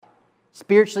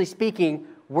Spiritually speaking,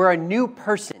 we're a new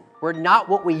person. We're not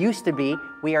what we used to be.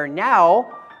 We are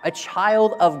now a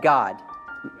child of God.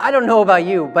 I don't know about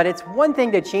you, but it's one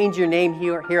thing to change your name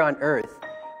here on earth,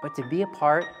 but to be a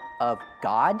part of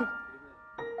God,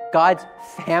 God's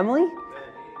family?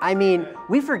 I mean,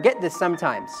 we forget this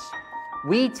sometimes.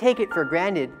 We take it for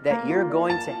granted that you're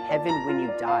going to heaven when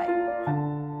you die.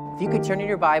 If you could turn in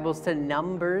your Bibles to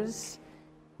Numbers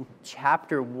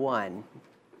chapter 1.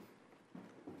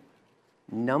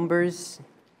 Numbers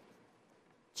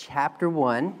chapter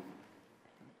 1.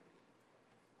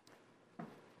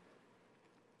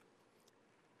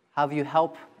 Have you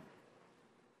help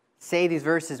say these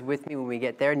verses with me when we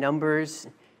get there? Numbers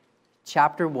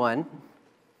chapter 1.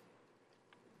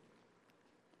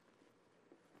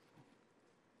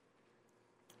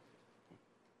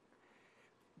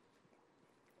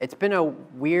 It's been a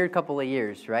weird couple of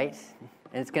years, right?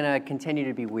 And it's going to continue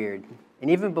to be weird.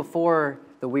 And even before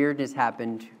the weirdness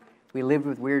happened, we lived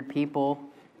with weird people.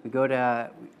 We go to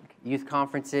youth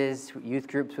conferences, youth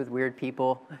groups with weird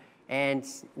people. And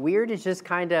weird is just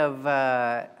kind of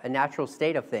a natural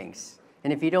state of things.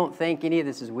 And if you don't think any of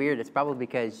this is weird, it's probably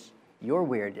because you're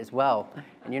weird as well.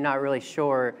 And you're not really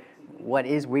sure what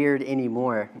is weird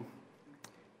anymore.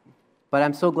 But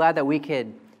I'm so glad that we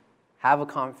could have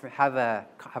a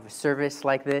service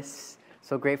like this.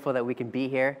 So grateful that we can be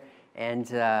here.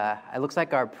 And it looks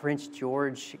like our Prince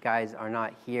George guys are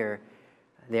not here.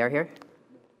 They are here?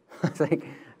 It's like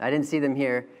I didn't see them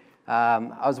here.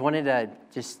 I was wanting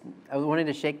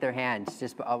to shake their hands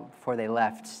just before they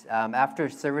left. After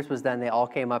service was done, they all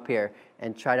came up here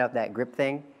and tried out that grip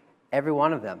thing. Every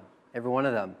one of them.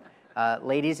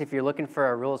 Ladies, if you're looking for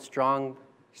a real strong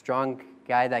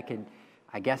guy that could,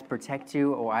 I guess, protect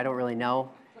you, or I don't really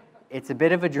know. It's a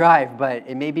bit of a drive, but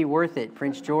it may be worth it.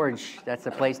 Prince George, that's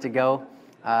the place to go.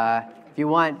 If you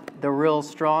want the real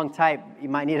strong type, you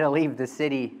might need to leave the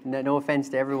city. No offense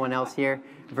to everyone else here.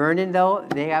 Vernon, though,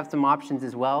 they have some options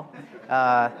as well.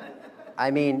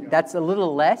 I mean, that's a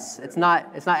little less. It's not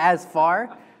as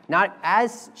far, not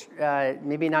as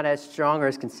maybe not as strong or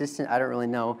as consistent. I don't really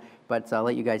know, but I'll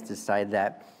let you guys decide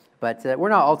that. But we're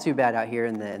not all too bad out here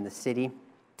in the city.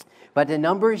 But in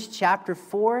Numbers chapter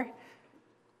 4,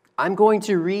 I'm going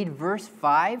to read verse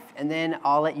 5, and then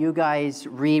I'll let you guys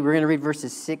read. We're going to read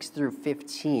verses 6 through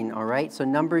 15, all right? So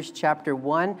Numbers chapter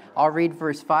 1, I'll read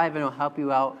verse 5, and I'll help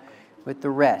you out with the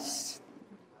rest.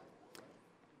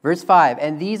 Verse 5,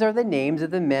 and these are the names of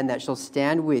the men that shall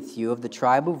stand with you of the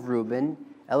tribe of Reuben,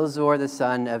 Elazar the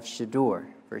son of Shedeur.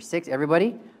 Verse 6,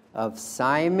 everybody, of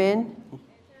Simon,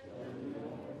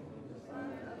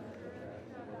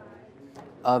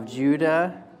 of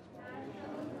Judah,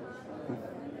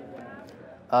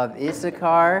 of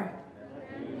Issachar,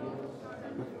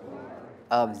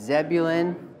 of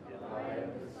Zebulun,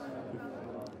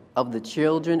 of the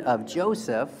children of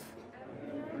Joseph,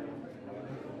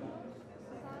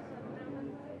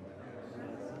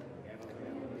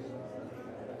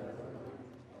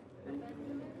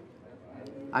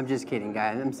 I'm just kidding,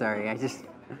 guys. I'm sorry.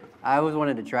 I always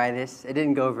wanted to try this. It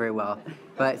didn't go very well.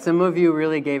 But some of you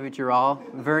really gave it your all.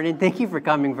 Vernon, thank you for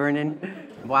coming, Vernon.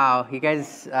 Wow, you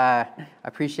guys, I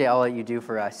appreciate all that you do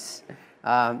for us.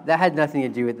 That had nothing to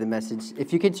do with the message.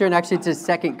 If you could turn actually to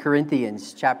 2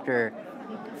 Corinthians chapter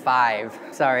 5.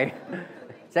 Sorry.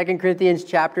 2 Corinthians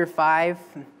chapter 5.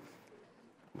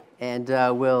 And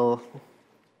we'll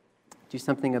do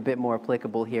something a bit more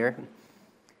applicable here.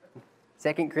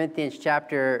 2 Corinthians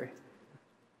chapter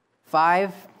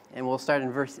 5, and we'll start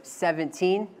in verse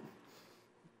 17.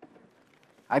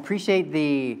 I appreciate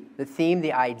the theme,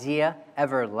 the idea,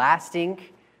 everlasting.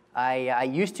 I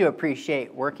used to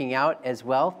appreciate working out as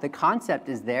well. The concept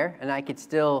is there, and I could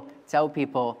still tell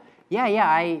people,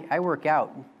 I work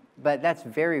out. But that's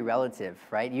very relative,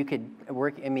 right? You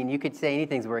could say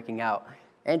anything's working out.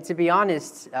 And to be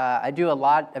honest, I've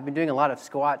been doing a lot of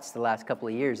squats the last couple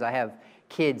of years. I have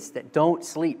kids that don't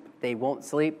sleep. They won't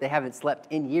sleep. They haven't slept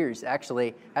in years,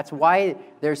 actually. That's why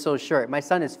they're so short. My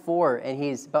son is 4, and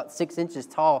he's about 6 inches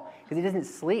tall because he doesn't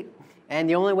sleep. And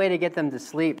the only way to get them to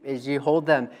sleep is you hold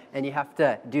them, and you have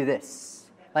to do this.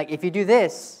 Like, if you do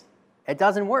this, it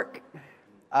doesn't work.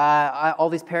 All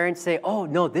these parents say, oh,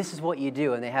 no, this is what you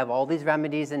do. And they have all these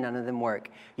remedies, and none of them work.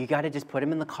 You got to just put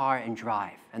them in the car and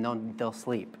drive, and they'll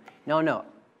sleep. No.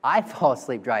 I fall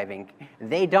asleep driving.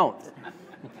 They don't.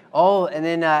 Oh, and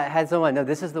then had someone, no,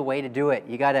 this is the way to do it.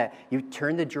 You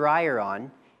turn the dryer on,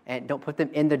 and don't put them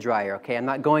in the dryer, okay? I'm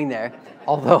not going there,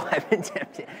 although I've been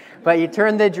tempted. But you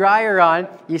turn the dryer on,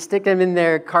 you stick them in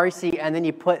their car seat, and then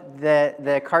you put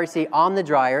the car seat on the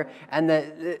dryer, and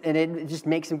it just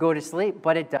makes them go to sleep,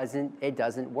 but it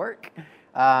doesn't work.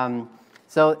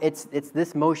 So it's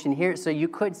this motion here. So you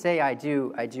could say I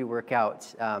do work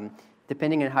out,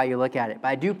 depending on how you look at it. But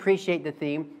I do appreciate the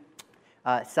theme.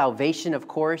 Salvation, of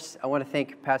course. I want to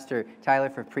thank Pastor Tyler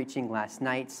for preaching last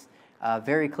night.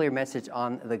 Very clear message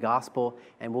on the gospel,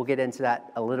 and we'll get into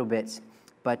that a little bit.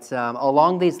 But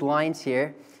along these lines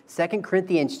here, 2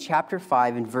 Corinthians chapter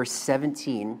 5 and verse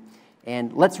 17.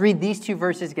 And let's read these two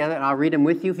verses together, and I'll read them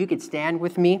with you. If you could stand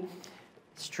with me,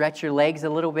 stretch your legs a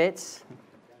little bit.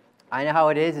 I know how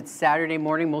it is. It's Saturday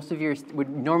morning. Most of you would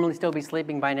normally still be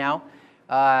sleeping by now.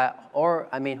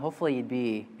 Hopefully you'd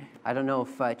be, I don't know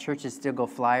if churches still go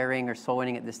flyering or soul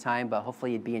winning at this time, but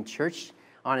hopefully you'd be in church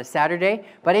on a Saturday.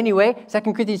 But anyway, 2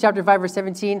 Corinthians chapter 5, verse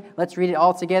 17. Let's read it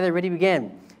all together. Ready,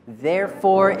 begin.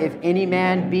 Therefore, if any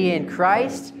man be in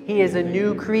Christ, he is a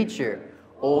new creature.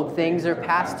 Old things are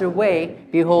passed away.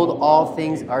 Behold, all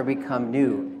things are become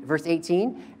new. Verse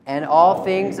 18, and all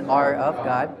things are of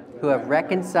God, who have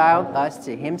reconciled us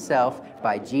to himself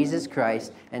by Jesus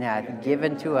Christ, and hath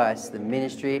given to us the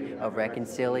ministry of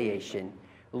reconciliation.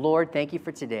 Lord, thank you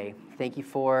for today. Thank you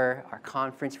for our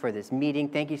conference, for this meeting.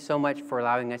 Thank you so much for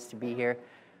allowing us to be here.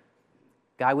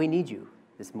 God, we need you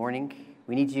this morning.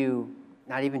 We need you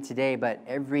not even today, but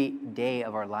every day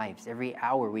of our lives, every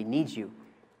hour, we need you.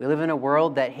 We live in a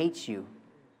world that hates you.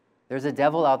 There's a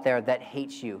devil out there that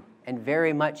hates you and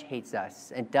very much hates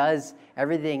us and does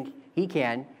everything he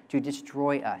can to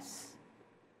destroy us.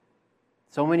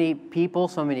 So many people,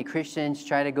 so many Christians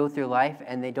try to go through life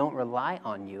and they don't rely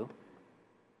on you.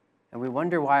 And we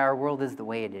wonder why our world is the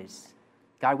way it is.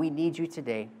 God, we need you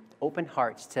today. Open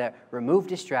hearts to remove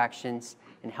distractions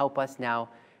and help us now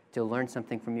to learn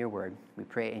something from your word. We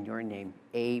pray in your name.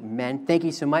 Amen. Thank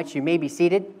you so much. You may be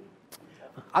seated.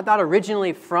 I'm not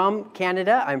originally from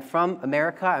Canada. I'm from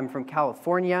America. I'm from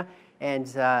California. And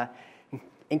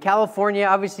in California,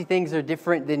 obviously things are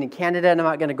different than in Canada, and I'm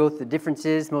not going to go through the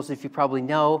differences. Most of you probably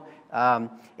know.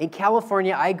 In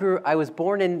California, I was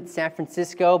born in San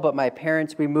Francisco, but my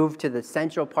parents, we moved to the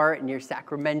central part near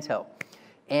Sacramento.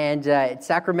 And in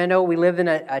Sacramento, we lived in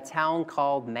a town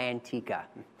called Manteca.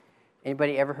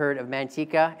 Anybody ever heard of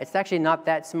Manteca? It's actually not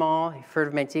that small. You've heard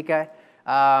of Manteca?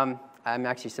 I'm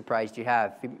actually surprised you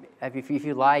have. If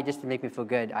you lie just to make me feel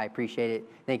good, I appreciate it.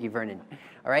 Thank you, Vernon.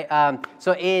 All right.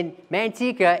 So in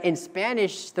Manteca, in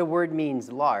Spanish, the word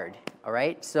means lard. All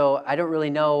right. So I don't really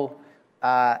know.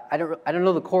 I don't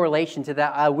know the correlation to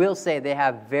that. I will say they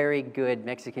have very good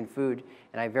Mexican food,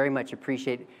 and I very much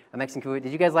appreciate Mexican food.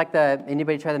 Did you guys like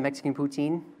anybody try the Mexican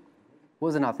poutine? It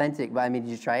wasn't authentic, but did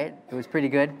you try it? It was pretty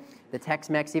good. The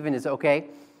Tex-Mex even is okay.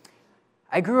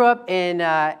 I grew up in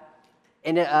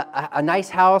a nice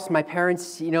house. My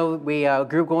parents, we grew up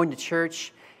going to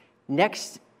church.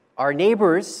 Next, the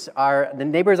neighbors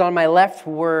on my left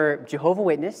were Jehovah's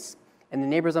Witness, and the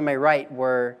neighbors on my right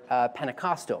were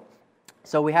Pentecostal.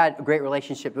 So we had a great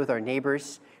relationship with our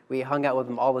neighbors. We hung out with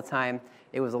them all the time.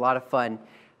 It was a lot of fun.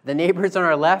 The neighbors on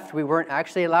our left, we weren't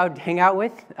actually allowed to hang out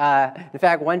with. In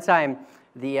fact, one time,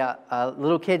 the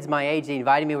little kids my age, they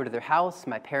invited me over to their house.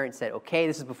 My parents said, okay,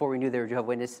 this is before we knew they were Jehovah's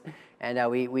Witness.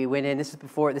 And we went in. This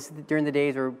is during the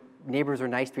days where neighbors were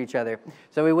nice to each other.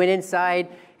 So we went inside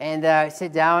and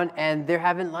sit down, and they're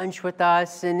having lunch with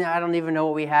us. And I don't even know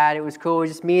what we had. It was cool. It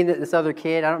was just me and this other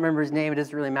kid. I don't remember his name. It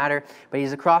doesn't really matter. But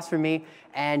he's across from me.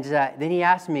 And then he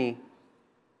asked me,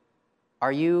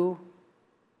 are you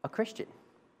a Christian?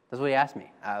 That's what he asked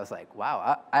me. I was like,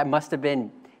 wow, I must have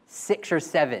been 6 or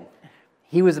 7.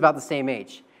 He was about the same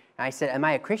age. And I said, am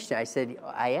I a Christian? I said,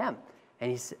 I am.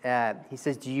 And he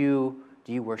says, do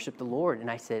you worship the Lord? And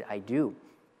I said, I do.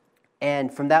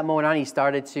 And from that moment on, he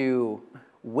started to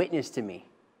witness to me.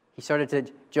 He started to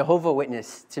Jehovah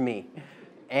Witness to me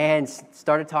and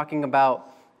started talking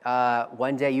about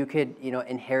one day you could,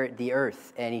 inherit the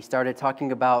earth. And he started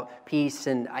talking about peace,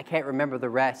 and I can't remember the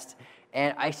rest.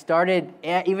 And I started,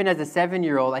 even as a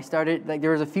 7-year-old,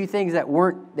 there was a few things that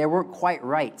weren't quite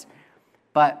right.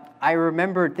 But I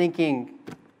remember thinking,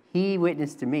 he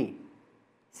witnessed to me.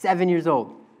 7 years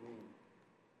old.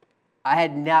 I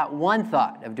had not one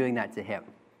thought of doing that to him.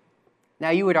 Now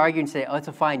you would argue and say, oh, it's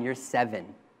fine, you're 7.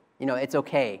 It's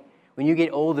okay. When you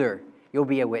get older, you'll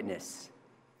be a witness.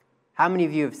 How many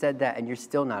of you have said that and you're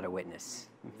still not a witness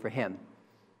for him?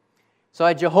 So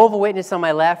a Jehovah's Witness on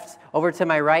my left, over to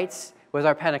my right was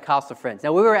our Pentecostal friends.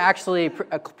 Now we were actually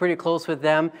pretty close with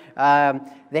them.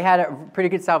 They had a pretty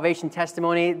good salvation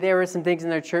testimony. There were some things in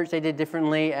their church they did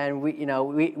differently, and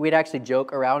we'd actually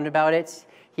joke around about it.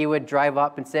 he would drive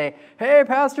up and say, "Hey,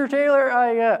 Pastor Taylor,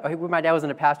 my dad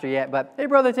wasn't a pastor yet, but hey,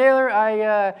 Brother Taylor,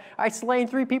 I slain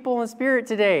 3 people in the Spirit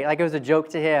today." Like it was a joke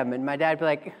to him, and my dad would be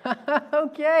like,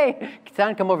 "Okay,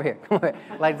 son, come over here, come over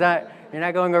here." Like that, you're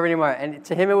not going over anymore. And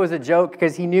to him, it was a joke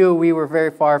because he knew we were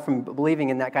very far from believing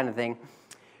in that kind of thing.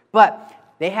 But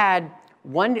they had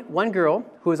one girl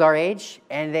who was our age,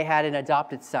 and they had an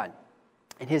adopted son,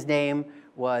 and his name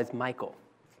was Michael.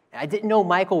 And I didn't know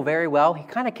Michael very well. He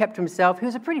kind of kept to himself. He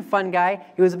was a pretty fun guy.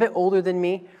 He was a bit older than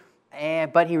me,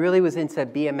 but he really was into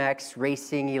BMX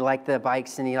racing. He liked the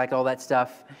bikes, and he liked all that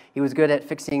stuff. He was good at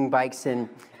fixing bikes, and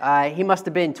he must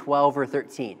have been 12 or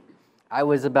 13. I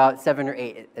was about 7 or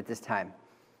 8 at this time.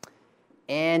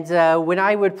 And when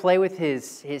I would play with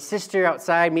his sister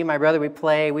outside, me and my brother would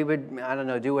play. We would, I don't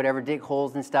know, do whatever, dig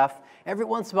holes and stuff. Every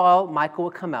once in a while, Michael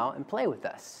would come out and play with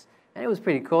us. And it was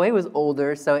pretty cool. He was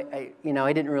older, so he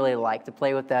didn't really like to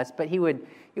play with us, but he would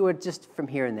just from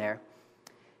here and there.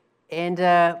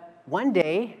 And one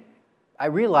day, I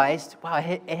realized, wow,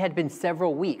 it had been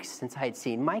several weeks since I had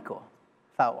seen Michael.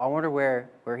 I thought, I wonder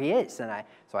where he is. And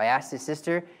so I asked his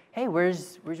sister, "Hey,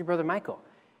 where's your brother Michael?"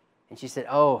 And she said,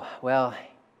 "Oh, well,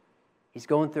 he's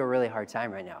going through a really hard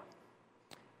time right now."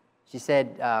 She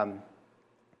said,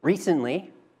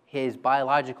 recently, his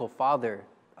biological father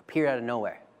appeared out of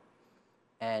nowhere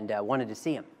and wanted to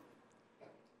see him.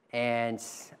 And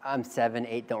I'm 7,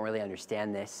 8, don't really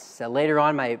understand this. So later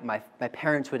on, my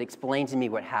parents would explain to me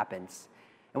what happens.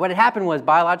 And what had happened was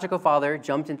biological father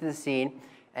jumped into the scene,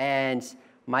 and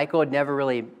Michael had never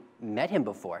really met him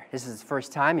before. This is his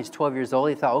first time. He's 12 years old.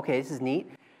 He thought, okay, this is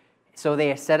neat. So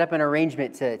they set up an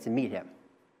arrangement to meet him.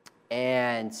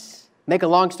 And make a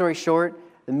long story short,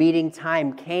 the meeting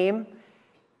time came,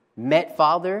 met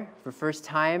father for the first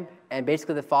time, and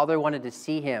basically the father wanted to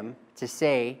see him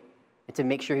to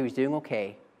make sure he was doing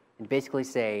okay, and basically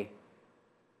say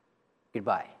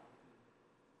goodbye.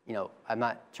 I'm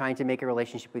not trying to make a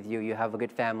relationship with you. You have a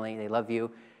good family. They love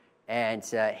you. And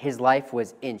his life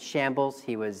was in shambles.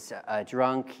 He was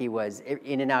drunk. He was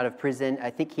in and out of prison. I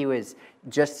think he was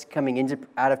just coming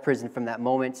out of prison from that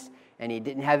moment, and he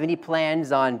didn't have any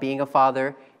plans on being a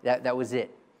father. That was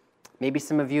it. Maybe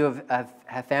some of you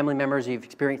have family members who've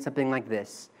experienced something like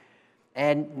this.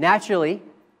 And naturally,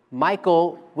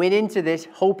 Michael went into this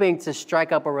hoping to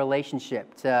strike up a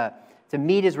relationship, to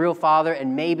meet his real father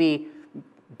and maybe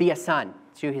be a son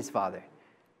to his father.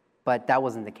 But that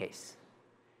wasn't the case.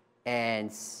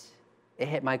 And it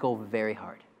hit Michael very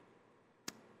hard.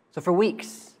 So for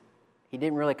weeks, he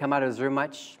didn't really come out of his room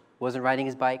much, wasn't riding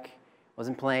his bike,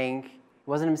 wasn't playing,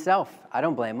 wasn't himself. I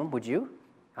don't blame him, would you?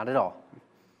 Not at all.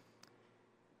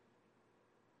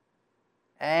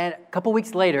 And a couple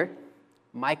weeks later,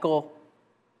 Michael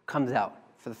comes out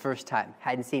for the first time.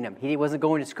 Hadn't seen him. He wasn't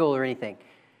going to school or anything.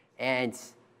 And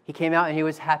he came out and he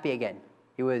was happy again.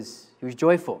 He was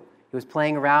joyful. He was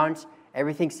playing around.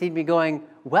 Everything seemed to be going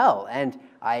well. And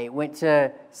I went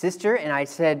to sister and I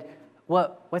said,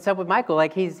 what's up with Michael?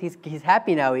 Like he's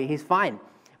happy now. He's fine.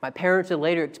 My parents would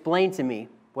later explain to me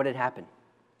what had happened.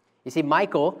 You see,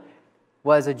 Michael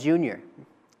was a junior.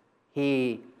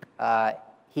 He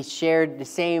shared the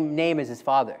same name as his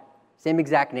father, same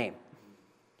exact name.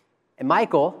 And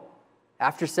Michael,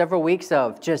 after several weeks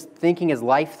of just thinking his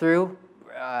life through,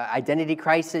 identity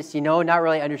crisis, not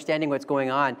really understanding what's going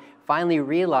on, finally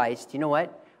realized, you know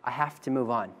what? I have to move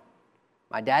on.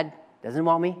 My dad doesn't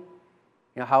want me.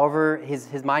 However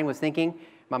his mind was thinking,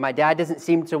 my dad doesn't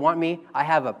seem to want me. I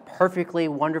have a perfectly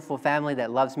wonderful family that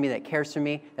loves me, that cares for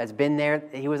me, that's been there.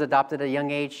 He was adopted at a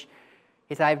young age.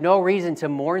 He said, I have no reason to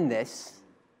mourn this.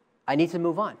 I need to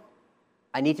move on.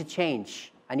 I need to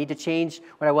change. I need to change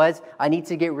what I was. I need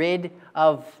to get rid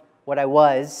of what I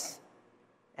was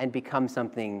and become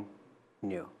something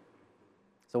new.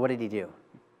 So what did he do?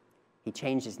 He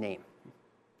changed his name.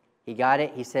 He got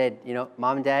it. He said,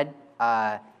 Mom and Dad,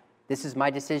 this is my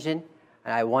decision,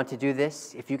 and I want to do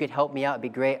this. If you could help me out, it'd be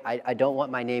great. I don't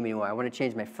want my name anymore. I want to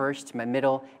change my first, my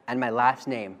middle, and my last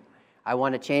name. I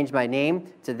want to change my name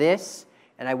to this,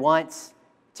 and I want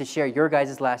to share your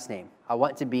guys' last name. I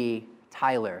want to be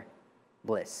Tyler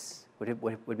Bliss,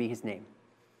 would be his name.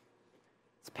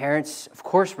 His parents, of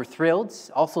course, were thrilled,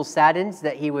 also saddened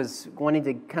that he was wanting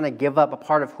to kind of give up a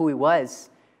part of who he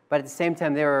was, but at the same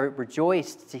time, they were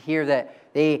rejoiced to hear that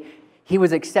he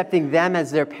was accepting them as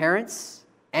their parents,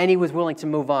 and he was willing to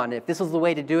move on. If this was the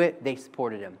way to do it, they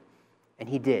supported him, and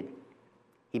he did.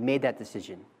 He made that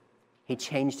decision. He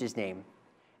changed his name,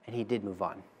 and he did move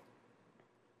on.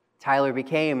 Tyler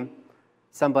became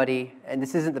somebody, and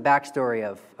this isn't the backstory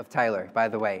of Tyler, by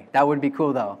the way. That would be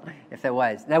cool, though, if that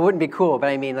was. That wouldn't be cool, but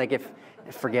I mean, like, if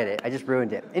Forget it. I just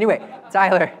ruined it. Anyway,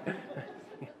 Tyler.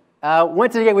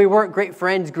 Once again, we weren't great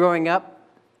friends growing up,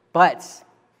 but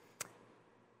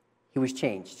he was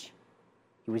changed.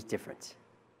 He was different.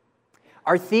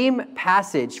 Our theme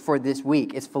passage for this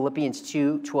week is Philippians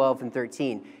 2:12 and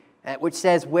 13, which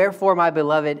says, "Wherefore, my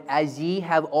beloved, as ye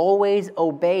have always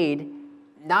obeyed,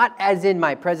 not as in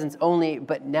my presence only,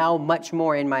 but now much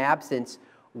more in my absence,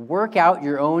 work out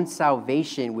your own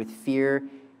salvation with fear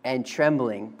and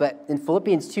trembling." But in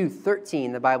Philippians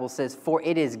 2:13, the Bible says, "For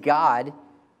it is God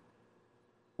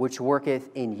which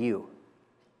worketh in you,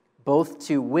 both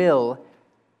to will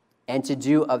and to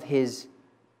do of his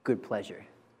good pleasure."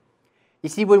 You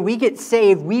see, when we get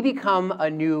saved, we become a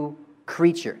new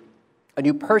creature, a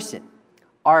new person.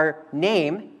 Our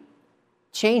name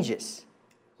changes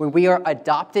when we are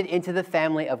adopted into the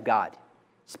family of God.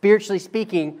 Spiritually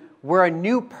speaking, we're a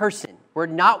new person. We're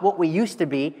not what we used to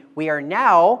be. We are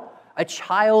now a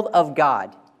child of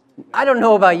God. I don't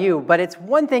know about you, but it's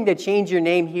one thing to change your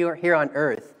name here on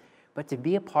earth, but to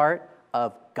be a part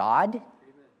of God,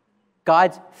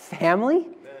 God's family?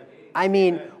 I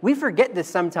mean, we forget this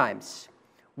sometimes.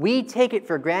 We take it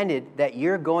for granted that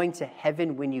you're going to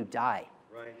heaven when you die.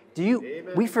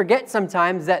 We forget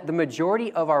sometimes that the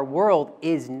majority of our world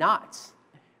is not.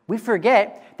 We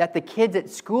forget that the kids at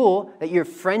school that you're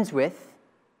friends with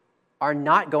are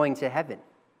not going to heaven.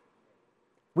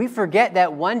 We forget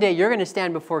that one day you're going to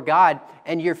stand before God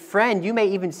and your friend, you may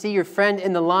even see your friend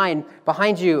in the line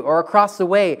behind you or across the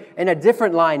way in a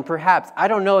different line perhaps. I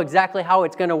don't know exactly how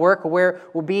it's going to work or where it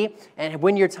will be and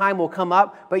when your time will come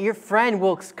up, but your friend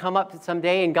will come up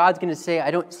someday and God's going to say,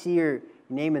 "I don't see your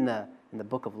name in the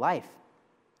book of life.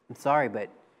 I'm sorry, but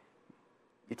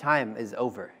your time is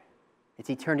over. It's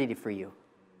eternity for you."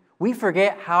 We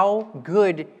forget how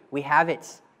good we have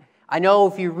it. I know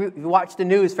if you watch the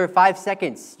news for 5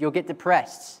 seconds, you'll get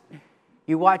depressed.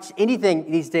 You watch anything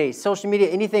these days, social media,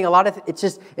 anything,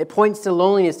 it points to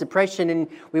loneliness, depression, and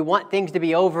we want things to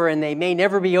be over, and they may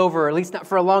never be over, or at least not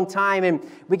for a long time, and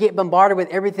we get bombarded with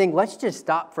everything. Let's just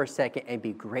stop for a second and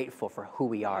be grateful for who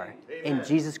we are in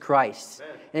Jesus Christ.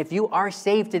 Amen. And if you are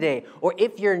saved today, or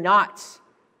if you're not,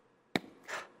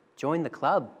 join the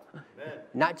club. Amen.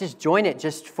 Not just join it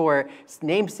just for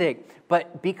namesake,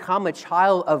 but become a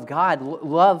child of God.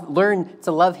 Learn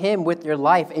to love him with your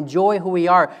life. Enjoy who we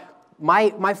are.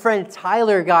 My friend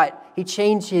Tyler he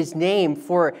changed his name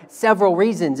for several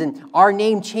reasons, and our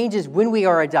name changes when we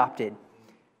are adopted.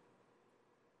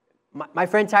 My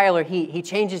friend Tyler, he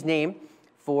changed his name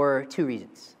for 2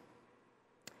 reasons.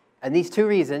 And these 2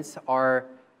 reasons are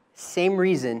same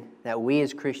reason that we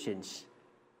as Christians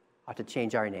ought to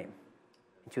change our name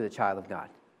into the child of God.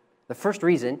 The first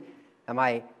reason that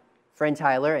my friend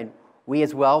Tyler and we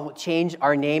as well change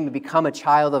our name and become a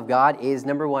child of God is,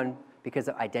 number 1, because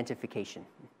of identification.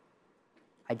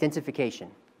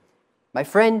 Identification. My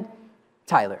friend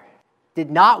Tyler did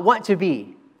not want to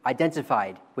be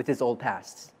identified with his old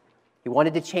past. He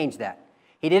wanted to change that.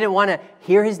 He didn't want to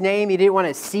hear his name. He didn't want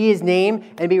to see his name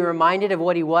and be reminded of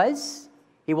what he was.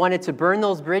 He wanted to burn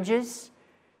those bridges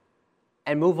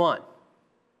and move on.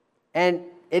 And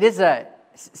it is a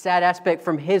sad aspect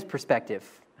from his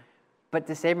perspective, but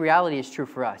the same reality is true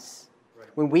for us.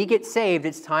 When we get saved,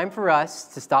 it's time for us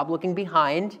to stop looking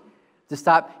behind, to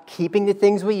stop keeping the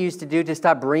things we used to do, to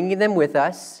stop bringing them with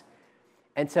us,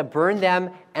 and to burn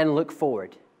them and look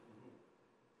forward.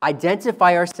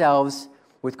 Identify ourselves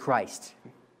with Christ.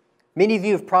 Many of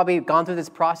you have probably gone through this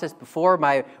process before.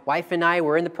 My wife and I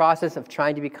were in the process of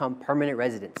trying to become permanent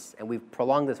residents, and we've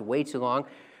prolonged this way too long.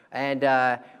 And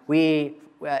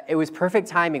it was perfect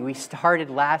timing. We started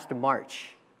last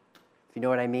March. If you know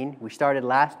what I mean? We started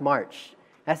last March.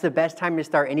 That's the best time to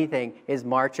start anything, is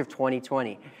March of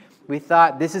 2020. We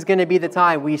thought this is going to be the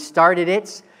time. We started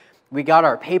it. We got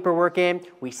our paperwork in.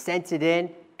 We sent it in,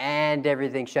 and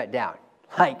everything shut down.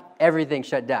 Like, everything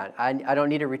shut down. I don't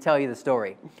need to retell you the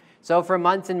story. So for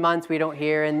months and months, we don't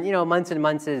hear, and months and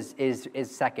months is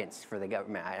seconds for the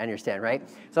government. I understand, right?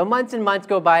 So months and months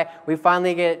go by. We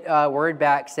finally get word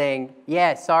back saying,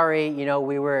 "Yeah, sorry,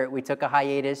 we took a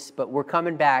hiatus, but we're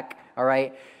coming back, all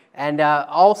right." And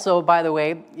also, by the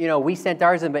way, we sent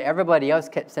ours in, but everybody else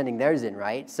kept sending theirs in,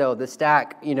 right? So the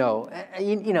stack, you know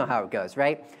how it goes,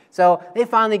 right? So they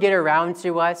finally get around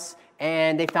to us,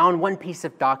 and they found one piece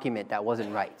of document that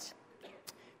wasn't right,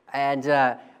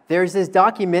 and there's this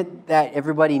document that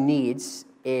everybody needs.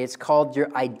 It's called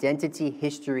your Identity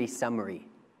History Summary,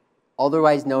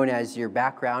 otherwise known as your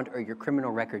background or your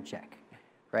criminal record check,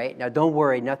 right? Now, don't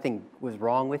worry, nothing was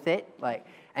wrong with it.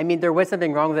 There was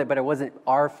something wrong with it, but it wasn't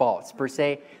our fault, per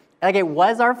se. It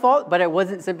was our fault, but it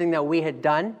wasn't something that we had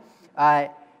done,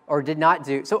 or did not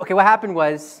do. So, okay, what happened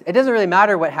was, it doesn't really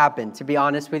matter what happened, to be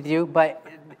honest with you, but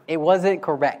it wasn't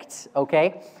correct,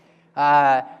 okay?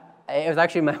 It was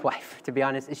actually my wife, to be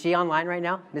honest. Is she online right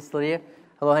now, Miss Lydia?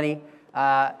 Hello, honey.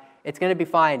 It's going to be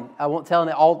fine. I won't tell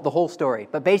the whole story.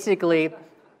 But basically,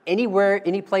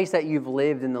 any place that you've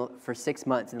lived for 6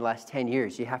 months in the last 10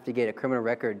 years, you have to get a criminal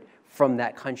record from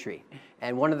that country.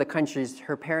 And one of the countries,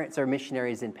 her parents are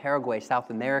missionaries in Paraguay, South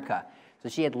America. So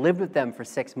she had lived with them for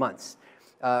 6 months,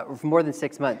 for more than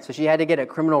 6 months. So she had to get a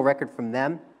criminal record from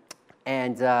them.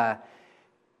 And,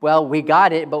 well, we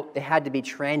got it, but it had to be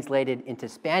translated into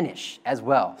Spanish as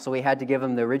well. So we had to give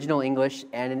them the original English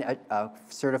and a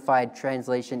certified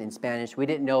translation in Spanish. We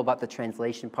didn't know about the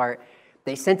translation part.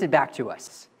 They sent it back to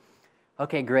us.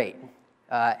 Okay, great.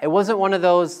 It wasn't one of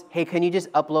those, hey, can you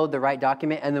just upload the right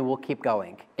document and then we'll keep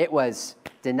going. It was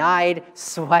denied,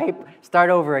 swipe,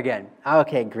 start over again.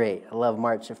 Okay, great. I love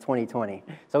March of 2020.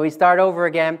 So we start over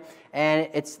again, and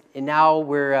now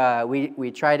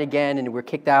we try it again, and we're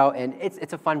kicked out, and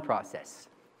it's a fun process.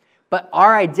 But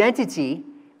our identity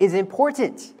is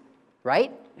important,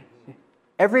 right?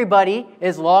 Everybody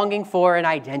is longing for an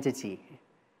identity.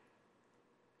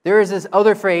 There is this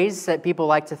other phrase that people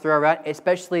like to throw around,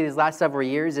 especially these last several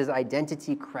years, is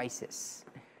identity crisis.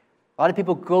 A lot of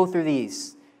people go through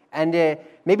these. And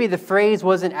maybe the phrase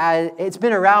it's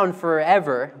been around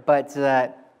forever, but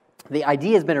the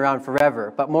idea has been around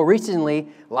forever. But more recently,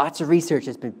 lots of research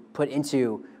has been put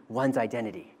into one's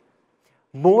identity.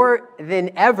 More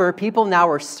than ever, people now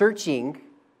are searching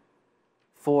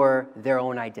for their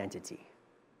own identity.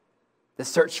 The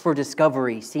search for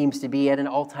discovery seems to be at an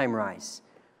all-time rise.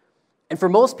 And for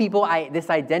most people, this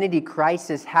identity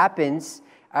crisis happens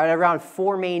at around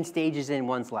 4 main stages in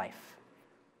one's life.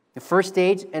 The first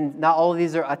stage, and not all of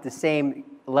these are at the same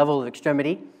level of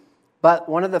extremity, but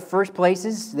one of the first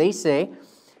places they say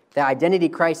the identity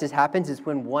crisis happens is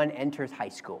when one enters high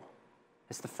school.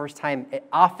 It's the first time it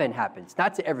often happens,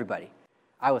 not to everybody.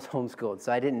 I was homeschooled,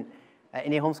 so I didn't.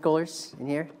 Any homeschoolers in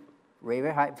here?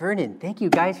 Raver, hi. Vernon, thank you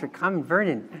guys for coming.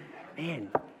 Vernon, man.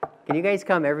 Can you guys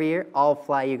come every year? I'll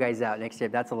fly you guys out next year.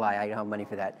 That's a lie. I don't have money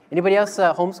for that. Anybody else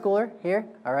homeschooler here?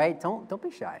 All right. Don't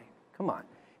be shy. Come on.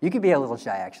 You could be a little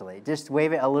shy, actually. Just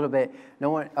wave it a little bit. No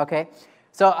one. Okay.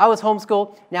 So I was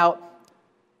homeschooled. Now,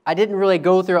 I didn't really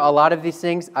go through a lot of these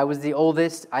things. I was the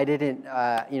oldest. I didn't.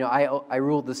 I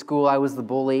ruled the school. I was the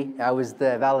bully. I was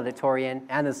the valedictorian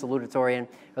and the salutatorian.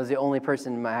 I was the only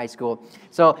person in my high school.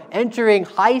 So entering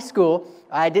high school,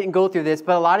 I didn't go through this,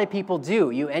 but a lot of people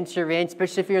do. You enter in,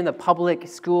 especially if you're in the public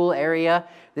school area.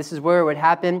 This is where it would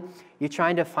happen. You're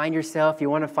trying to find yourself. You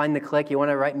want to find the clique. You want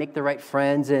to make the right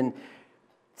friends. And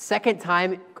second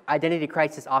time identity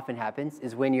crisis often happens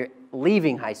is when you're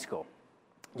leaving high school.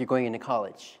 You're going into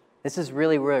college. This is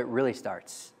really where it really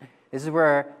starts. This is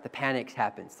where the panic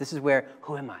happens. This is where,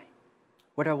 who am I?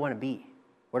 Where do I want to be?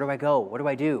 Where do I go? What do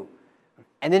I do?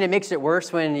 And then it makes it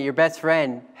worse when your best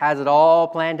friend has it all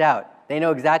planned out. They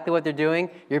know exactly what they're doing.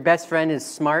 Your best friend is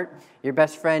smart. Your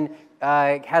best friend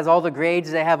has all the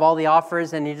grades. They have all the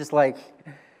offers, and you're just like,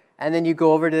 and then you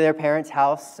go over to their parents'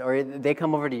 house, or they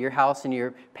come over to your house, and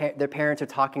their parents are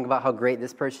talking about how great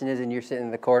this person is, and you're sitting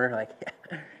in the corner like,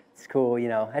 yeah, it's cool,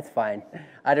 that's fine.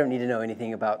 I don't need to know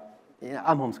anything about,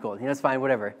 I'm homeschooled, it's fine,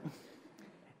 whatever.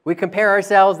 We compare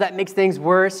ourselves, that makes things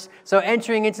worse. So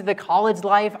entering into the college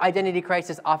life, identity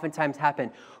crisis oftentimes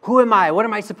happen. Who am I? What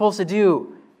am I supposed to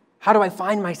do? How do I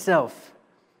find myself?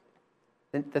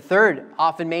 The third,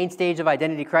 often main stage of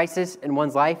identity crisis in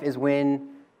one's life is when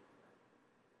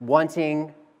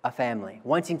wanting a family,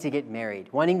 wanting to get married,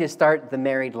 wanting to start the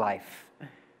married life.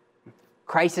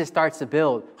 Crisis starts to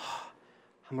build.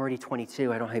 I'm already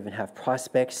 22. I don't even have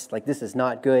prospects. This is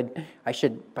not good.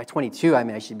 By 22,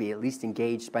 I should be at least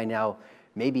engaged by now,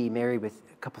 maybe married with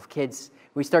a couple of kids.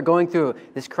 We start going through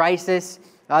this crisis.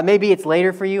 Maybe it's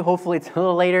later for you. Hopefully it's a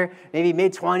little later. Maybe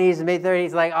mid-20s and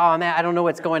mid-30s, like, oh, man, I don't know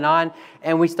what's going on.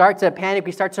 And we start to panic.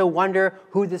 We start to wonder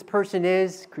who this person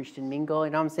is. Christian mingle,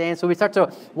 you know what I'm saying? So we start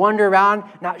to wander around,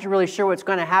 not really sure what's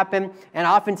going to happen. And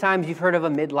oftentimes you've heard of a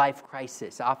midlife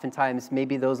crisis. Oftentimes,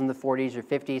 maybe those in the 40s or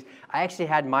 50s. I actually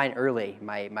had mine early,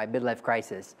 my midlife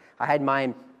crisis. I had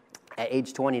mine at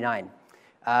age 29.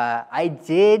 I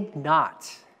did not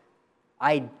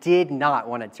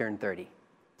want to turn 30.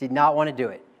 Did not want to do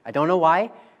it. I don't know why.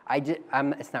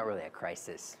 It's not really a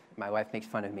crisis. My wife makes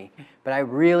fun of me. But I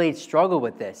really struggle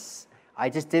with this. I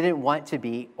just didn't want to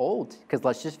be old. Because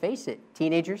let's just face it.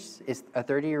 Teenagers, is a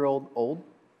 30-year-old old?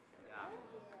 Yeah.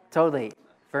 Totally.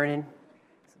 Vernon,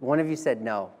 one of you said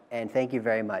no. And thank you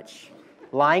very much.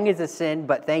 lying is a sin,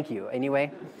 but thank you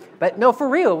anyway. But no, for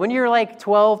real, when you're like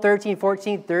 12, 13,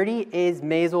 14, 30,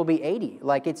 may as well be 80.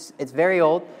 Like it's very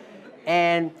old.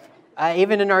 And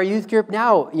even in our youth group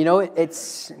now,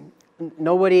 it's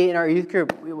nobody in our youth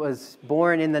group was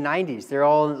born in the 90s. They're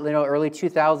all, early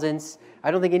 2000s. I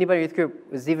don't think anybody in the youth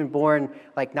group was even born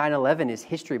like 9/11 is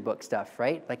history book stuff,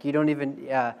 right? Like you don't even,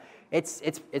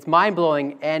 it's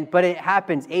mind-blowing, but it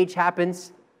happens. Age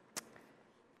happens.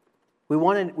 We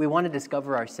want to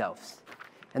discover ourselves.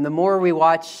 And the more we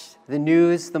watch the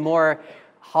news, the more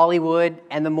Hollywood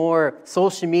and the more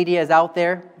social media is out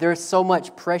there, there's so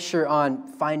much pressure on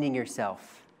finding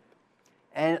yourself.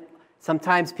 And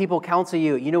sometimes people counsel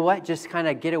you, you know what, just kind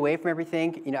of get away from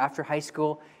everything, after high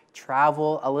school,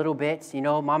 travel a little bit.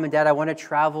 Mom and Dad, I want to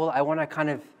travel. I want to kind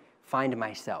of find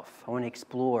myself. I want to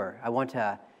explore. I want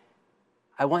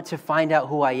to find out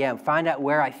who I am, find out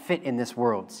where I fit in this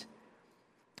world.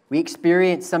 We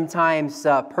experience sometimes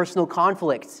personal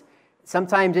conflicts.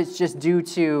 Sometimes it's just due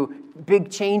to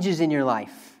big changes in your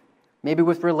life. Maybe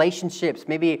with relationships,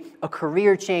 maybe a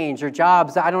career change or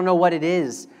jobs. I don't know what it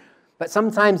is. But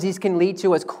sometimes these can lead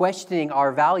to us questioning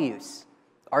our values,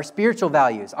 our spiritual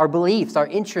values, our beliefs, our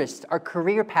interests, our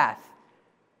career path.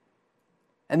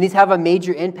 And these have a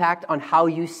major impact on how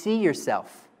you see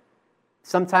yourself.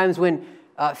 Sometimes when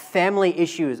family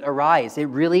issues arise, it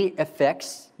really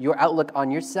affects your outlook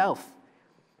on yourself.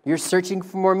 You're searching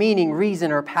for more meaning,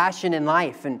 reason, or passion in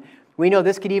life. And we know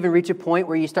this could even reach a point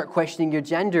where you start questioning your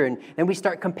gender. And then we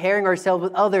start comparing ourselves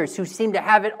with others who seem to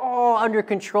have it all under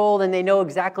control and they know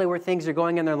exactly where things are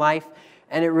going in their life.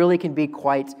 And it really can be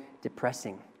quite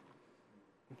depressing.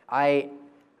 I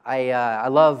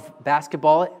love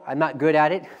basketball. I'm not good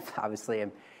at it. Obviously,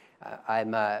 I'm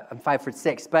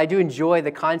 5'6", but I do enjoy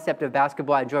the concept of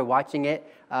basketball. I enjoy watching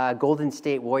it. Golden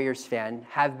State Warriors fan,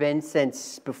 have been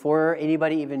since before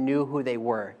anybody even knew who they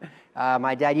were.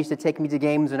 My dad used to take me to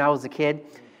games when I was a kid.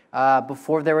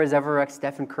 Before there was ever a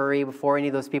Stephen Curry, before any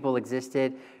of those people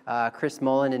existed, Chris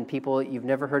Mullin and people you've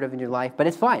never heard of in your life. But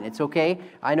it's fine. It's okay.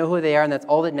 I know who they are, and that's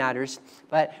all that matters.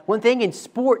 But one thing in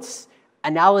sports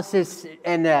analysis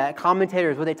and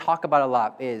commentators, what they talk about a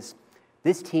lot is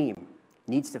this team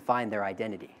needs to find their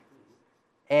identity.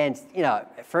 And,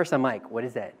 at first I'm like, what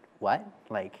is that? What?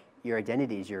 Like, your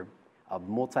identity is you're a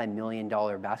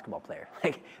multi-million-dollar basketball player.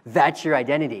 Like, that's your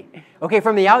identity. Okay,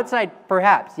 from the outside,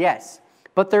 perhaps, yes.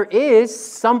 But there is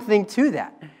something to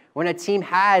that. When a team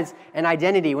has an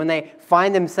identity, when they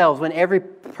find themselves, when every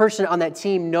person on that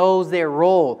team knows their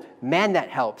role, man, that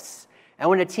helps. And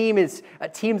when teams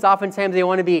oftentimes they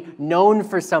want to be known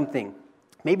for something.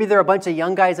 Maybe they're a bunch of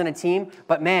young guys on a team,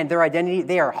 but man, their identity,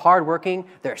 they are hardworking,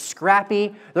 they're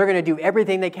scrappy, they're going to do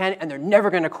everything they can, and they're never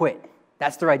going to quit.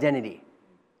 That's their identity.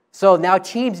 So now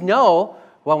teams know,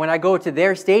 well, when I go to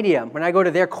their stadium, when I go to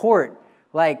their court,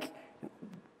 like,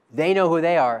 they know who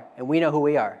they are, and we know who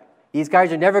we are. These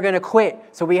guys are never going to quit,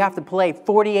 so we have to play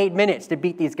 48 minutes to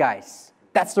beat these guys.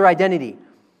 That's their identity.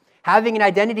 Having an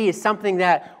identity is something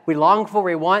that we long for,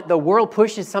 we want. The world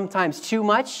pushes sometimes too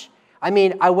much. I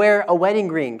mean, I wear a wedding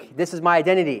ring. This is my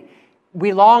identity.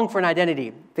 We long for an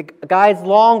identity. The guys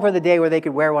long for the day where they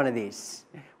could wear one of these,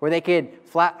 where they could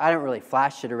I don't really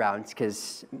flash it around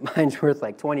because mine's worth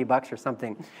like $20 or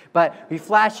something. But we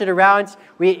flash it around.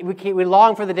 We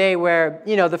long for the day where,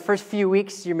 the first few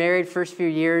weeks you're married, first few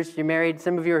years you're married.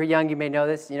 Some of you are young, you may know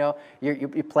this.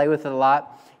 You play with it a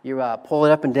lot. You pull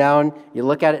it up and down. You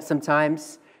look at it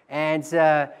sometimes, and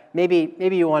maybe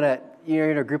you want to.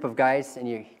 You're in a group of guys and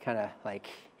you're kind of like,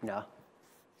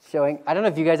 showing. I don't know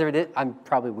if you guys ever did. I'm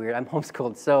probably weird. I'm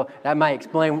homeschooled, so that might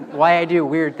explain why I do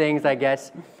weird things, I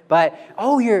guess. But,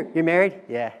 you're married?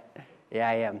 Yeah, I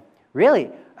am. Really?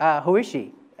 Who is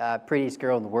she? Prettiest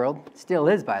girl in the world. Still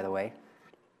is, by the way.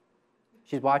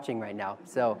 She's watching right now.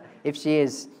 So if she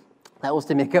is, that was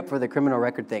to make up for the criminal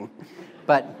record thing.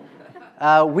 But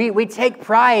we take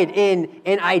pride in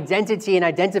identity and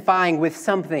identifying with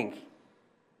something.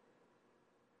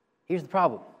 Here's the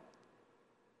problem.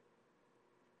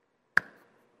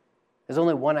 There's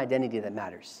only one identity that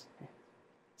matters.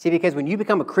 See, because when you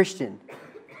become a Christian,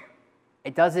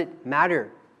 it doesn't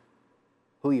matter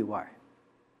who you are.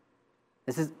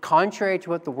 This is contrary to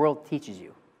what the world teaches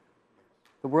you.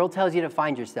 The world tells you to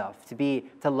find yourself,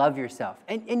 to love yourself,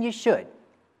 and you should,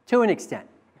 to an extent.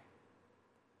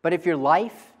 But if your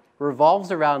life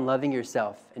revolves around loving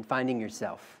yourself and finding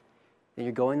yourself, then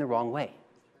you're going the wrong way.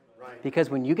 Right. Because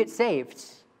when you get saved,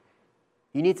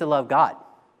 you need to love God,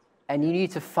 and you need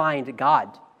to find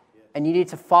God, and you need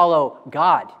to follow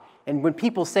God. And when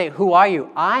people say, "Who are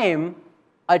you?" I'm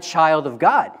a child of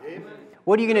God. Amen.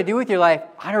 What are you going to do with your life?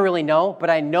 I don't really know, but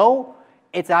I know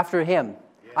it's after him.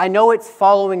 I know it's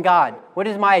following God. What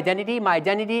is my identity? My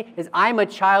identity is I'm a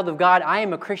child of God. I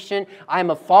am a Christian. I am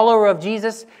a follower of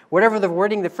Jesus. Whatever the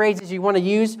wording, the phrases you want to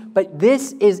use, but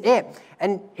this is it.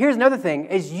 And here's another thing,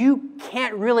 is you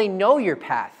can't really know your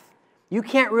path. You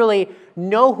can't really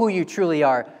know who you truly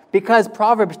are, because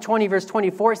Proverbs 20 verse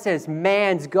 24 says,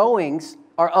 man's goings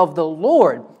are of the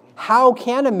Lord. How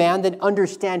can a man then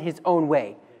understand his own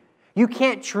way? You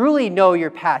can't truly know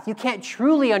your path. You can't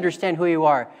truly understand who you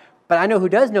are. But I know who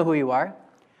does know who you are.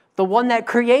 The one that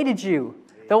created you.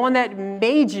 The one that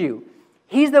made you.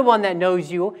 He's the one that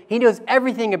knows you. He knows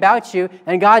everything about you.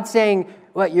 And God's saying,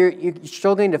 what, you're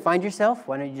struggling to find yourself?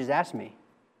 Why don't you just ask me?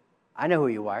 I know who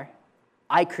you are.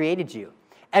 I created you.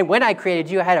 And when I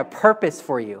created you, I had a purpose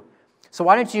for you. So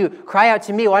why don't you cry out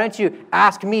to me? Why don't you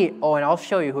ask me? Oh, and I'll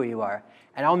show you who you are.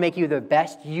 And I'll make you the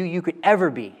best you could ever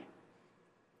be.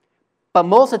 But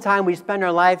most of the time, we spend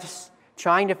our lives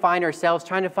trying to find ourselves,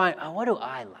 trying to find, oh, what do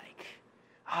I like?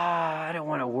 I don't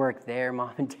want to work there,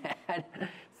 Mom and Dad.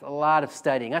 It's a lot of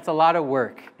studying. That's a lot of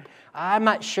work. I'm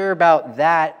not sure about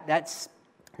that. That's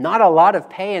not a lot of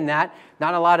pay in that.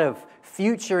 Not a lot of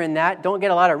future in that. Don't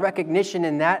get a lot of recognition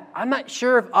in that. I'm not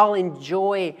sure if I'll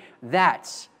enjoy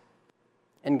that.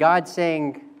 And God's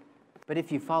saying, but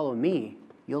if you follow me,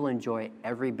 you'll enjoy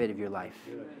every bit of your life.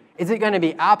 Is it going to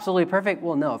be absolutely perfect?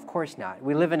 Well, no, of course not.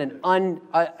 We live in an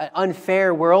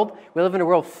unfair world. We live in a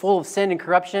world full of sin and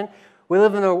corruption. We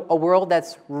live in a world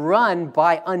that's run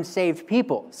by unsaved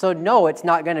people. So no, it's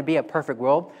not going to be a perfect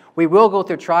world. We will go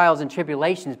through trials and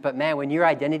tribulations, but man, when your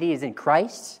identity is in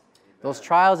Christ, those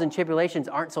trials and tribulations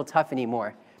aren't so tough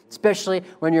anymore, especially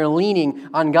when you're leaning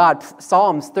on God.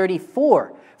 Psalms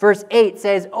 34, verse 8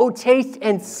 says, "Oh, taste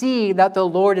and see that the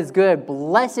Lord is good.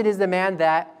 Blessed is the man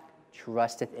that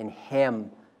trusteth in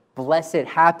him." Blessed,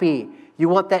 happy. You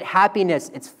want that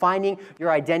happiness. It's finding your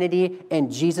identity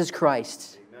in Jesus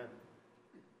Christ. Amen.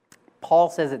 Paul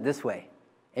says it this way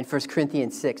in 1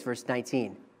 Corinthians 6, verse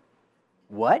 19.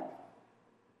 What?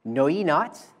 Know ye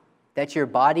not that your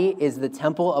body is the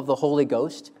temple of the Holy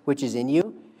Ghost, which is in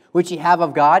you, which ye have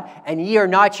of God, and ye are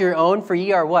not your own, for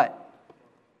ye are what?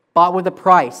 Bought with a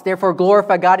price. Therefore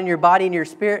glorify God in your body and your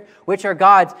spirit, which are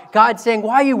God's. God's saying,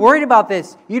 why are you worried about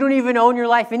this? You don't even own your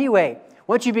life anyway.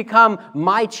 Once you become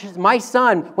my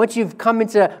son, once you've come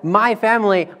into my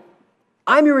family,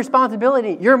 I'm your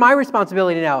responsibility. You're my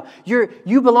responsibility now.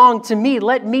 You belong to me.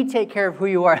 Let me take care of who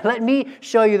you are. Let me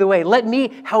show you the way. Let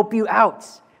me help you out.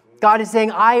 God is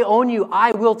saying, I own you.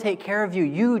 I will take care of you.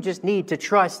 You just need to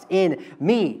trust in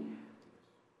me.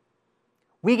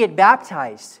 We get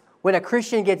baptized. When a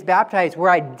Christian gets baptized,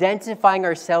 we're identifying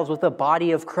ourselves with the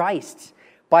body of Christ.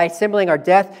 By assembling our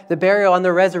death, the burial, and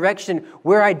the resurrection,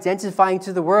 we're identifying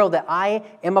to the world that I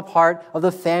am a part of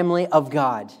the family of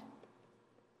God.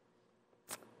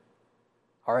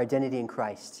 Our identity in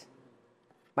Christ.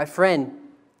 My friend,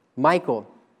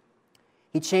 Michael,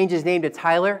 he changed his name to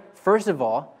Tyler, first of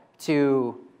all,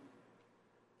 to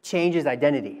change his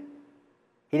identity.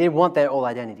 He didn't want that old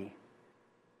identity.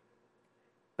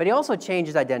 But he also changed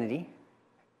his identity,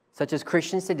 such as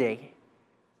Christians today.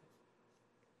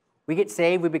 We get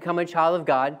saved, we become a child of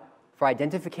God for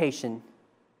identification,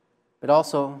 but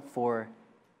also for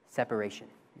separation.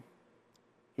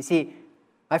 You see,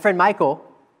 my friend Michael,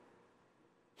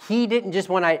 he didn't just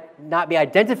want to not be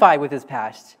identified with his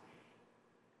past.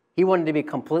 He wanted to be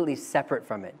completely separate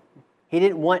from it. He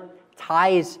didn't want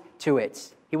ties to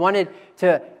it. He wanted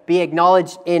to be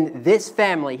acknowledged in this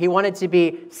family. He wanted to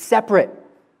be separate.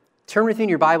 Turn with me in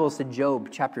your Bibles to Job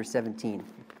chapter 17.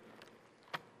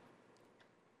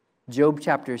 Job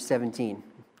chapter 17.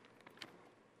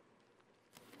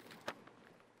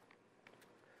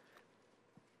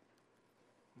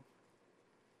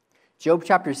 Job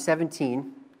chapter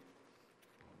 17.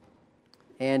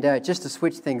 And just to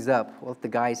switch things up, we'll let the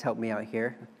guys help me out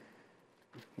here.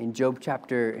 In Job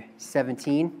chapter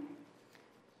 17.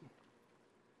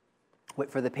 Wait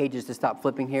for the pages to stop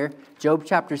flipping here. Job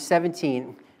chapter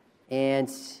 17.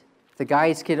 And the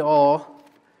guys could all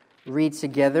read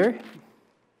together.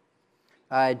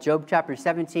 Job chapter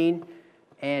 17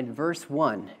 and verse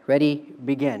 1. Ready,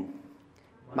 begin.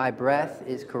 My breath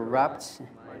is corrupt.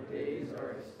 My days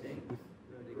are extinct.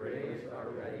 The graves are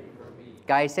ready for me.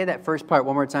 Guys, say that first part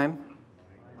one more time.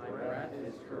 My breath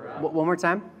is corrupt. One more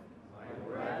time. My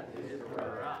breath is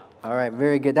corrupt. All right,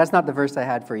 very good. That's not the verse I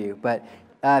had for you. But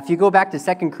if you go back to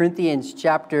 2 Corinthians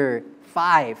chapter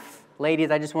 5,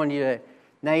 ladies, I just want you to,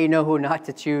 now you know who not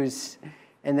to choose,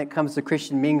 and that comes to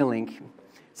Christian mingling.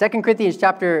 2 Corinthians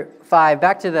chapter 5,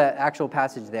 back to the actual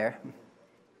passage there.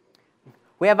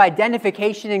 We have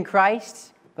identification in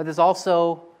Christ, but there's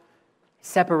also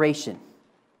separation.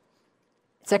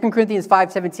 2 Corinthians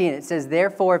 5:17, it says,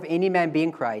 therefore, if any man be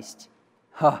in Christ,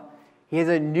 he is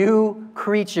a new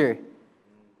creature.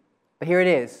 But here it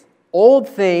is. Old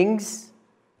things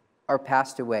are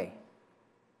passed away.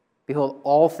 Behold,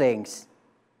 all things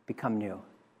become new.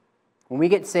 When we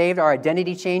get saved, our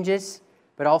identity changes,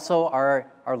 but also our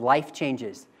life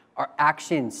changes. Our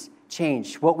actions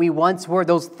change. What we once were,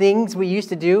 those things we used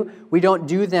to do, we don't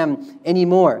do them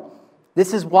anymore.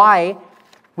 This is why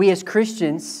we as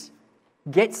Christians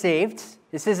get saved.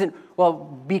 This isn't,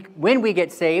 when we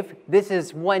get saved, this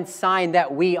is one sign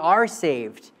that we are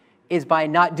saved, is by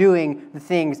not doing the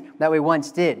things that we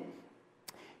once did.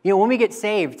 You know, when we get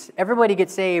saved, everybody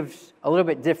gets saved a little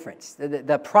bit different.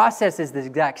 The process is the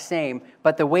exact same,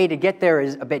 but the way to get there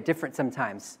is a bit different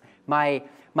sometimes. My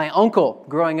uncle,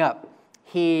 growing up,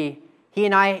 he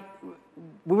and I,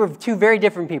 we were two very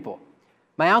different people.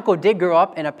 My uncle did grow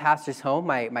up in a pastor's home.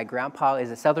 My grandpa is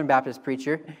a Southern Baptist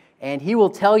preacher, and he will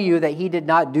tell you that he did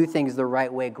not do things the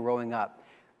right way growing up.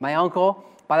 My uncle,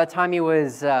 by the time he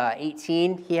was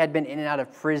 18, he had been in and out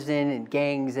of prison and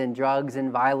gangs and drugs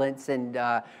and violence and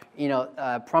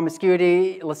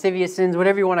promiscuity, lascivious sins,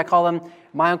 whatever you want to call them.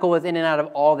 My uncle was in and out of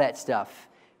all that stuff.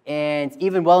 And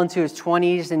even well into his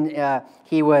 20s, and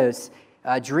he was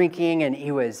drinking, and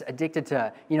he was addicted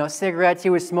to cigarettes.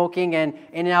 He was smoking and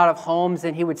in and out of homes,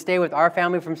 and he would stay with our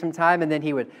family for some time, and then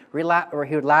he would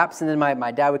lapse, and then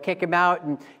my dad would kick him out,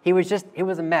 and it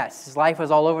was a mess. His life was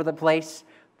all over the place.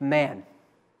 Man,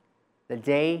 the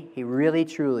day he really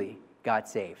truly got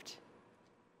saved,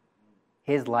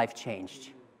 his life changed.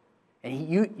 And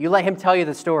you let him tell you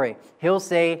the story. He'll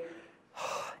say,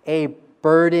 a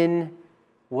burden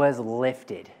was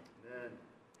lifted.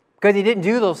 Because he didn't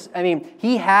do those. I mean,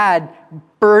 he had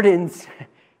burdens.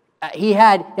 He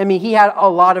had a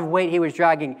lot of weight he was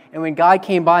dragging. And when God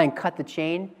came by and cut the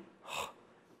chain,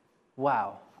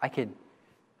 wow,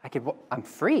 I'm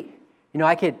free.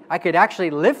 I could actually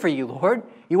live for you, Lord.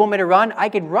 You want me to run? I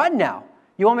can run now.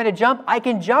 You want me to jump? I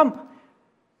can jump.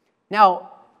 Now,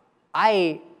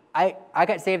 I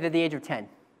got saved at the age of 10.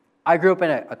 I grew up in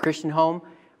a Christian home.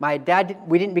 My dad,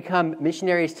 we didn't become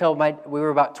missionaries till we were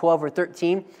about 12 or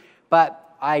 13,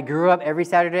 but I grew up every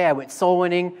Saturday. I went soul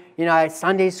winning, I had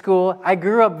Sunday school. I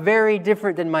grew up very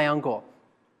different than my uncle.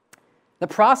 The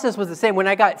process was the same. When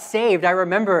I got saved, I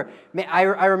remember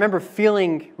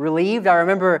feeling relieved. I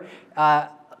remember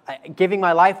giving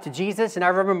my life to Jesus, and I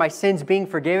remember my sins being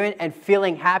forgiven and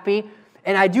feeling happy.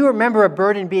 And I do remember a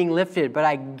burden being lifted, but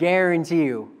I guarantee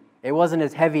you, it wasn't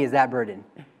as heavy as that burden.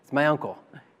 It's my uncle.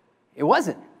 It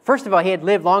wasn't. First of all, he had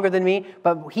lived longer than me,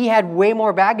 but he had way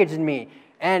more baggage than me.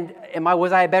 And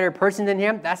was I a better person than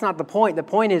him? That's not the point. The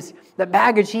point is the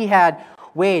baggage he had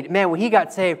weighed. Man, when he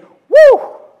got saved, woo!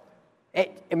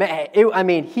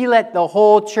 He let the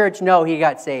whole church know he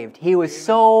got saved. He was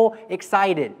so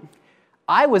excited.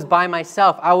 I was by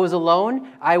myself. I was alone.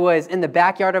 I was in the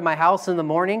backyard of my house in the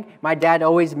morning. My dad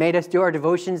always made us do our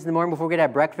devotions in the morning before we could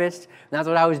have breakfast. And that's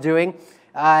what I was doing.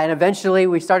 And eventually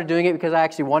we started doing it because I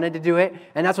actually wanted to do it.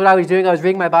 And that's what I was doing. I was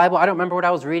reading my Bible. I don't remember what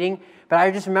I was reading, but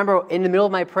I just remember in the middle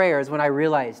of my prayers when I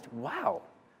realized, wow,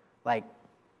 I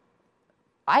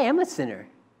am a sinner.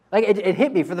 It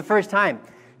hit me for the first time.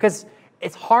 Because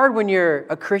it's hard when you're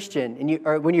a Christian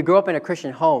or when you grow up in a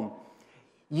Christian home.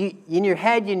 In your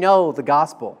head, you know the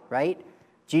gospel, right?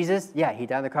 Jesus, yeah, he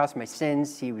died on the cross for my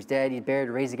sins. He was dead. He's buried,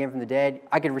 raised again from the dead.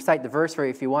 I can recite the verse for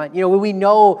you if you want. We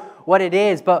know what it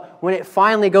is, but when it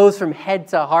finally goes from head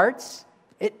to hearts,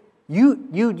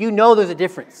 you know there's a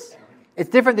difference. It's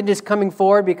different than just coming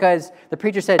forward because the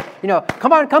preacher said,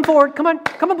 come on, come forward, come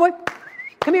on, boy.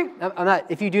 Come here.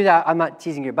 If you do that, I'm not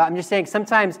teasing you, but I'm just saying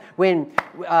sometimes when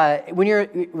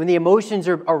the emotions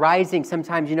are rising,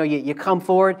 sometimes you come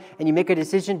forward and you make a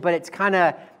decision, but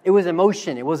it was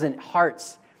emotion, it wasn't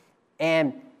hearts.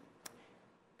 And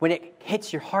when it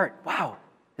hits your heart, wow,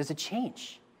 there's a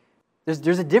change.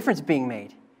 There's a difference being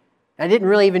made. And I didn't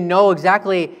really even know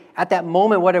exactly at that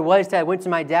moment what it was till I went to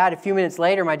my dad. A few minutes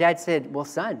later, my dad said, well,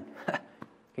 son,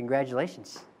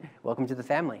 congratulations. Welcome to the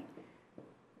family.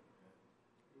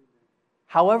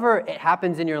 However it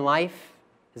happens in your life,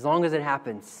 as long as it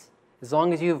happens, as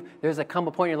long as there's a come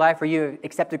a point in your life where you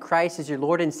accepted Christ as your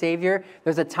Lord and Savior,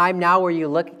 there's a time now where you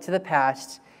look to the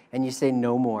past and you say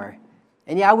no more.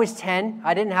 And yeah, I was 10.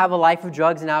 I didn't have a life of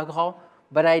drugs and alcohol,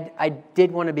 but I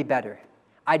did want to be better.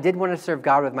 I did want to serve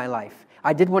God with my life.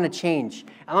 I did want to change.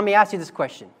 And let me ask you this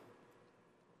question.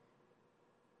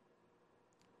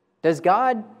 Does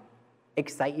God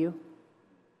excite you?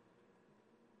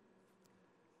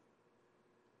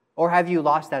 Or have you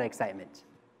lost that excitement?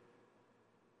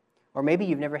 Or maybe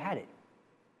you've never had it.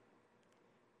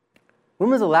 When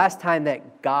was the last time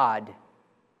that God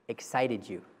excited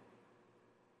you?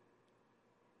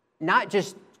 Not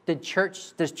just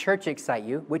does church excite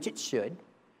you, which it should.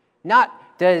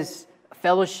 Not does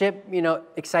fellowship,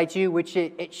 excite you, which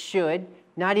it should.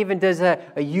 Not even does a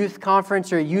youth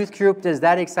conference or a youth group, does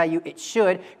that excite you? It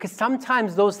should, because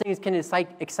sometimes those things can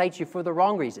excite you for the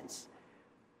wrong reasons.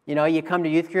 You come to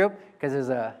youth group because there's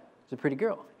a pretty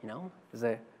girl, there's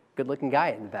a good-looking guy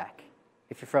in the back.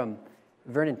 If you're from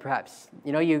Vernon, perhaps.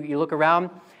 You look around,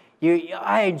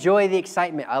 I enjoy the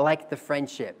excitement. I like the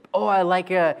friendship. Oh, I like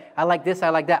this, I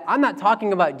like that. I'm not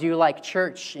talking about do you like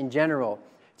church in general.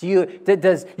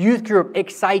 Does youth group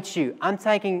excite you? I'm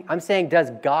saying, does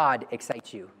God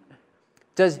excite you?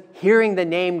 Does hearing the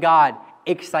name God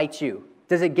excite you?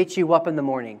 Does it get you up in the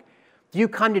morning? Do you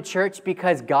come to church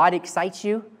because God excites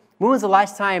you? When was the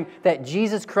last time that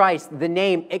Jesus Christ, the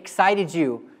name, excited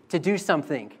you to do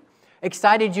something?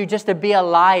 Excited you just to be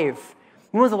alive?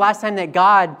 When was the last time that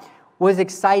God was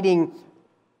exciting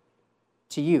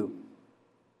to you?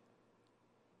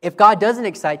 If God doesn't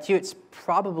excite you,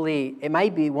 it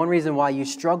might be one reason why you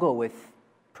struggle with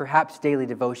perhaps daily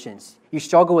devotions. You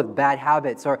struggle with bad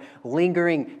habits or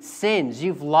lingering sins.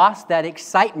 You've lost that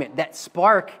excitement, that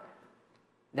spark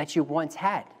that you once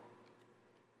had.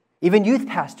 Even youth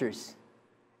pastors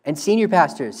and senior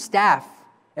pastors, staff,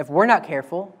 if we're not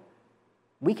careful,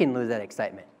 we can lose that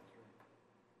excitement.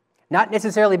 Not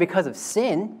necessarily because of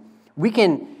sin. We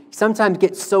can sometimes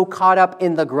get so caught up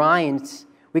in the grind.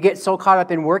 We get so caught up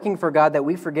in working for God that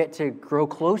we forget to grow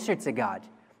closer to God.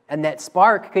 And that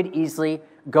spark could easily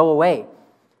go away.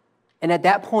 And at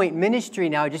that point, ministry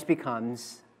now just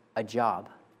becomes a job.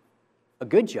 A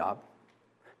good job.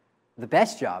 The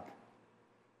best job.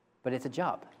 But it's a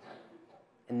job.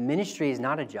 And ministry is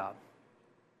not a job.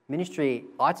 Ministry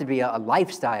ought to be a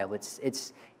lifestyle.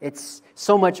 It's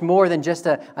so much more than just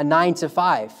a 9 to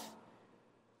 5.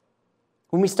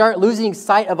 When we start losing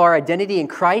sight of our identity in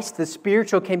Christ, the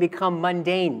spiritual can become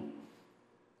mundane.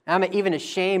 I'm even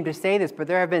ashamed to say this, but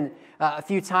there have been a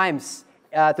few times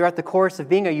throughout the course of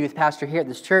being a youth pastor here at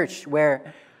this church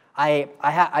where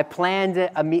I planned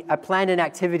an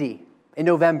activity in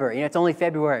November. It's only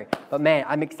February, but man,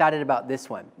 I'm excited about this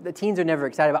one. The teens are never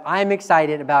excited, but I'm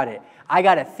excited about it. I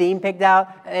got a theme picked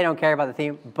out. They don't care about the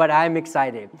theme, but I'm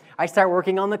excited. I start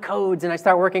working on the codes, and I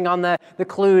start working on the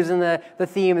clues and the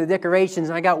theme and the decorations,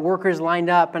 and I got workers lined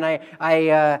up, and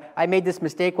I made this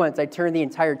mistake once. I turned the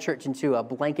entire church into a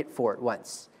blanket fort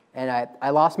once. And I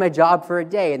lost my job for a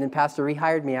day, and then Pastor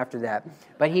rehired me after that.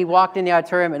 But he walked in the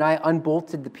auditorium, and I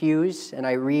unbolted the pews, and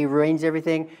I rearranged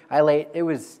everything.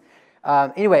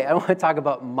 Anyway, I don't want to talk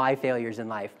about my failures in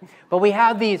life. But we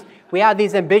have these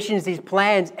ambitions, these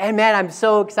plans, and man, I'm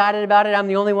so excited about it. I'm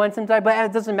the only one sometimes, but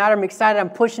it doesn't matter. I'm excited. I'm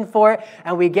pushing for it,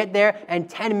 and we get there, and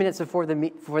 10 minutes before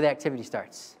the activity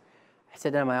starts, I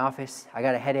sit down in my office. I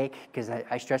got a headache because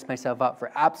I stressed myself out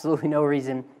for absolutely no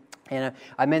reason. And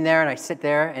I'm in there, and I sit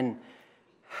there, and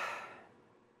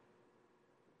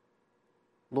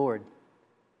Lord,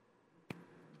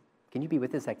 can you be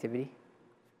with this activity?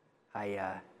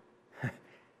 I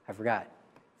forgot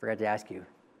to ask you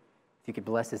if you could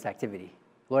bless this activity.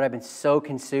 Lord, I've been so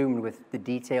consumed with the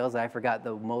details that I forgot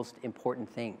the most important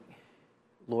thing.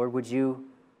 Lord, would you,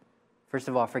 first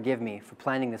of all, forgive me for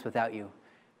planning this without you.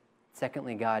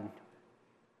 Secondly, God,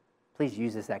 please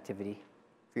use this activity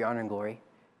for your honor and glory.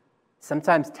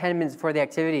 Sometimes 10 minutes before the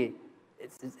activity,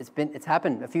 it's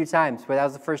happened a few times where that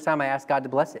was the first time I asked God to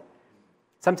bless it.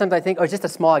 Sometimes I think, it's just a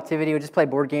small activity. We'll just play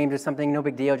board games or something, no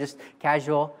big deal, just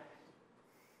casual.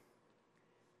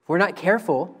 If we're not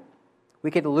careful,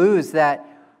 we could lose that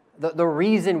the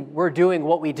reason we're doing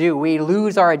what we do. We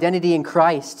lose our identity in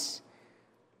Christ.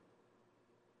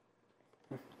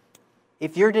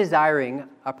 If you're desiring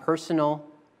a personal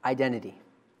identity,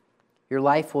 your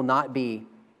life will not be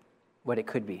what it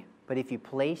could be. But if you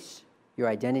place your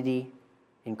identity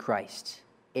in Christ,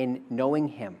 in knowing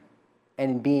Him,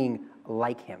 and in being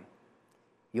like Him,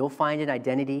 you'll find an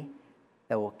identity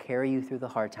that will carry you through the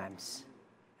hard times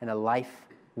and a life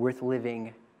worth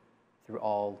living through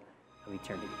all of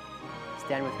eternity.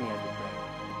 Stand with me as we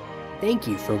pray. Thank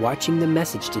you for watching the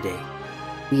message today.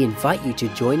 We invite you to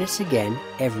join us again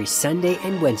every Sunday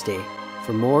and Wednesday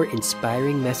for more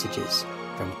inspiring messages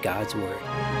from God's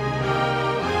Word.